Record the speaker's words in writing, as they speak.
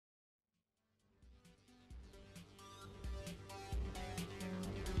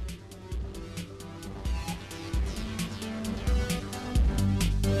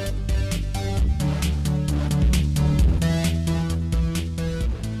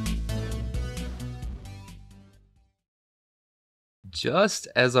Just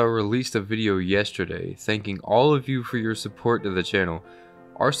as I released a video yesterday thanking all of you for your support to the channel,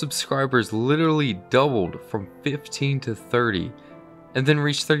 our subscribers literally doubled from 15 to 30 and then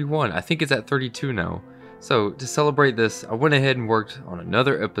reached 31. I think it's at 32 now. So to celebrate this, I went ahead and worked on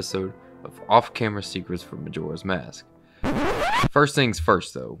another episode of off-camera secrets for Majora's Mask. First things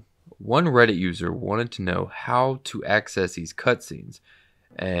first though, one Reddit user wanted to know how to access these cutscenes,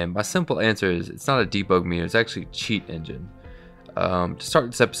 and my simple answer is it's not a debug meter, it's actually a cheat engine. To start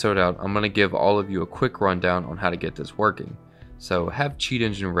this episode out, I'm going to give all of you a quick rundown on how to get this working. So have cheat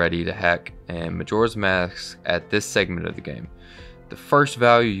engine ready to hack and Majora's Mask at this segment of the game. The first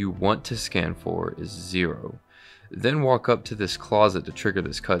value you want to scan for is 0. Then walk up to this closet to trigger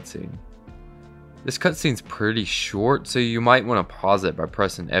this cutscene. This cutscene's pretty short, so you might want to pause it by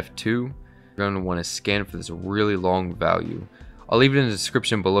pressing F2. You're going to want to scan for this really long value. I'll leave it in the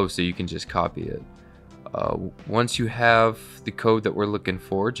description below so you can just copy it. Once you have the code that we're looking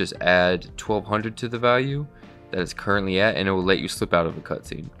for, just add 1200 to the value that it's currently at and it will let you slip out of a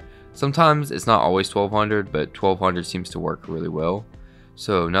cutscene. Sometimes it's not always 1200, but 1200 seems to work really well.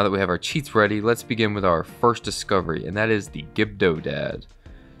 So now that we have our cheats ready, let's begin with our first discovery, and that is the Gibdo Dad.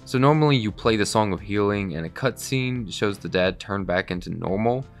 So normally you play the Song of Healing and a cutscene shows the dad turn back into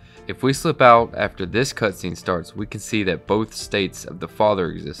normal. If we slip out after this cutscene starts, we can see that both states of the father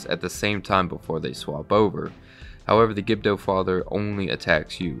exist at the same time before they swap over. However, the Gibdo father only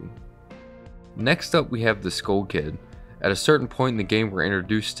attacks you. Next up we have the Skull Kid. At a certain point in the game we're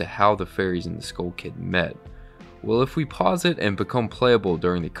introduced to how the fairies and the Skull Kid met. Well, if we pause it and become playable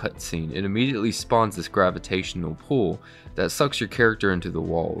during the cutscene, it immediately spawns this gravitational pull that sucks your character into the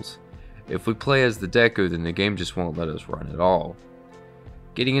walls. If we play as the Deku, then the game just won't let us run at all.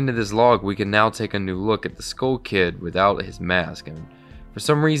 Getting into this log, we can now take a new look at the Skull Kid without his mask, and for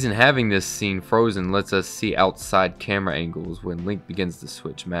some reason having this scene frozen lets us see outside camera angles when Link begins to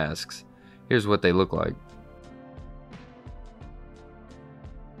switch masks. Here's what they look like.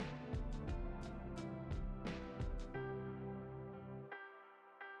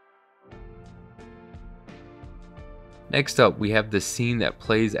 Next up, we have the scene that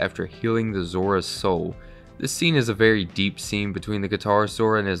plays after healing the Zora's soul. This scene is a very deep scene between the guitarist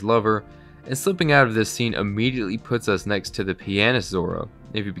Zora and his lover, and slipping out of this scene immediately puts us next to the pianist Zora.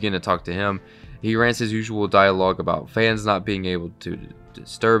 If you begin to talk to him, he rants his usual dialogue about fans not being able to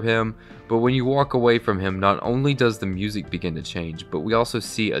disturb him, but when you walk away from him, not only does the music begin to change, but we also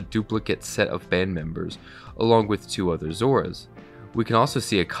see a duplicate set of band members, along with 2 other Zoras. We can also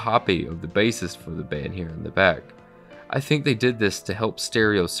see a copy of the bassist for the band here in the back. I think they did this to help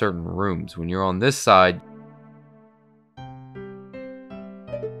stereo certain rooms. When you're on this side,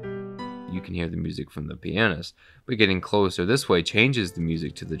 you can hear the music from the pianist, but getting closer this way changes the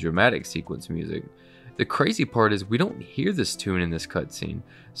music to the dramatic sequence music. The crazy part is we don't hear this tune in this cutscene,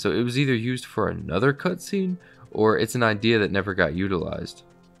 so it was either used for another cutscene or it's an idea that never got utilized.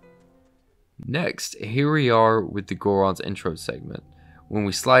 Next, here we are with the Goron's intro segment. When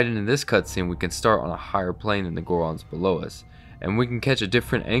we slide into this cutscene, we can start on a higher plane than the Gorons below us, and we can catch a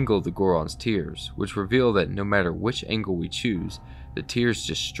different angle of the Goron's tears, which reveal that no matter which angle we choose, the tears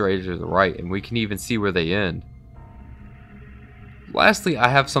just stray to the right, and we can even see where they end. Lastly, I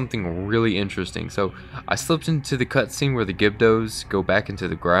have something really interesting. So I slipped into the cutscene where the Gibdos go back into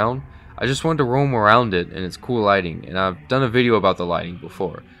the ground. I just wanted to roam around it, and it's cool lighting, and I've done a video about the lighting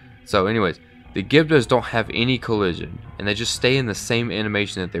before. So anyways, the Gibdos don't have any collision, and they just stay in the same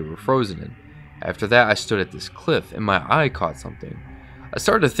animation that they were frozen in. After that, I stood at this cliff, and my eye caught something. I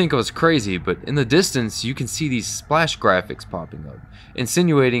started to think I was crazy, but in the distance, you can see these splash graphics popping up,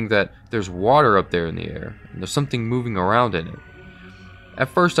 insinuating that there's water up there in the air, and there's something moving around in it. At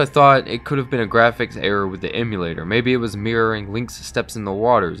first, I thought it could have been a graphics error with the emulator. Maybe it was mirroring Link's steps in the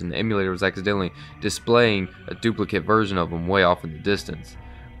waters, and the emulator was accidentally displaying a duplicate version of him way off in the distance.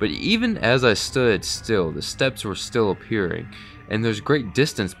 But even as I stood still, the steps were still appearing, and there's great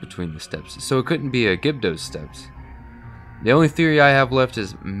distance between the steps, so it couldn't be a Gibdo's steps. The only theory I have left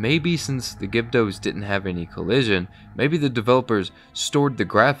is maybe since the Gibdos didn't have any collision, maybe the developers stored the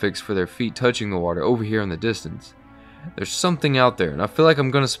graphics for their feet touching the water over here in the distance. There's something out there, and I feel like I'm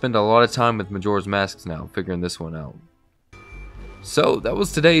going to spend a lot of time with Majora's Masks now, figuring this one out. So that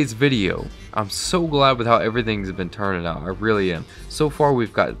was today's video. I'm so glad with how everything's been turning out. I really am. So far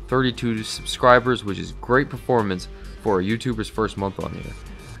we've got 32 subscribers, which is great performance for a YouTuber's first month on here.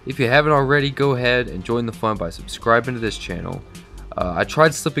 If you haven't already, go ahead and join the fun by subscribing to this channel. I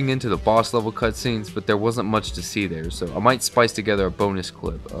tried slipping into the boss level cutscenes, but there wasn't much to see there, so I might spice together a bonus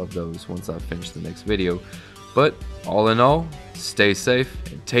clip of those once I finish the next video. But all in all, stay safe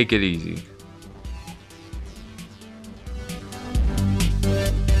and take it easy.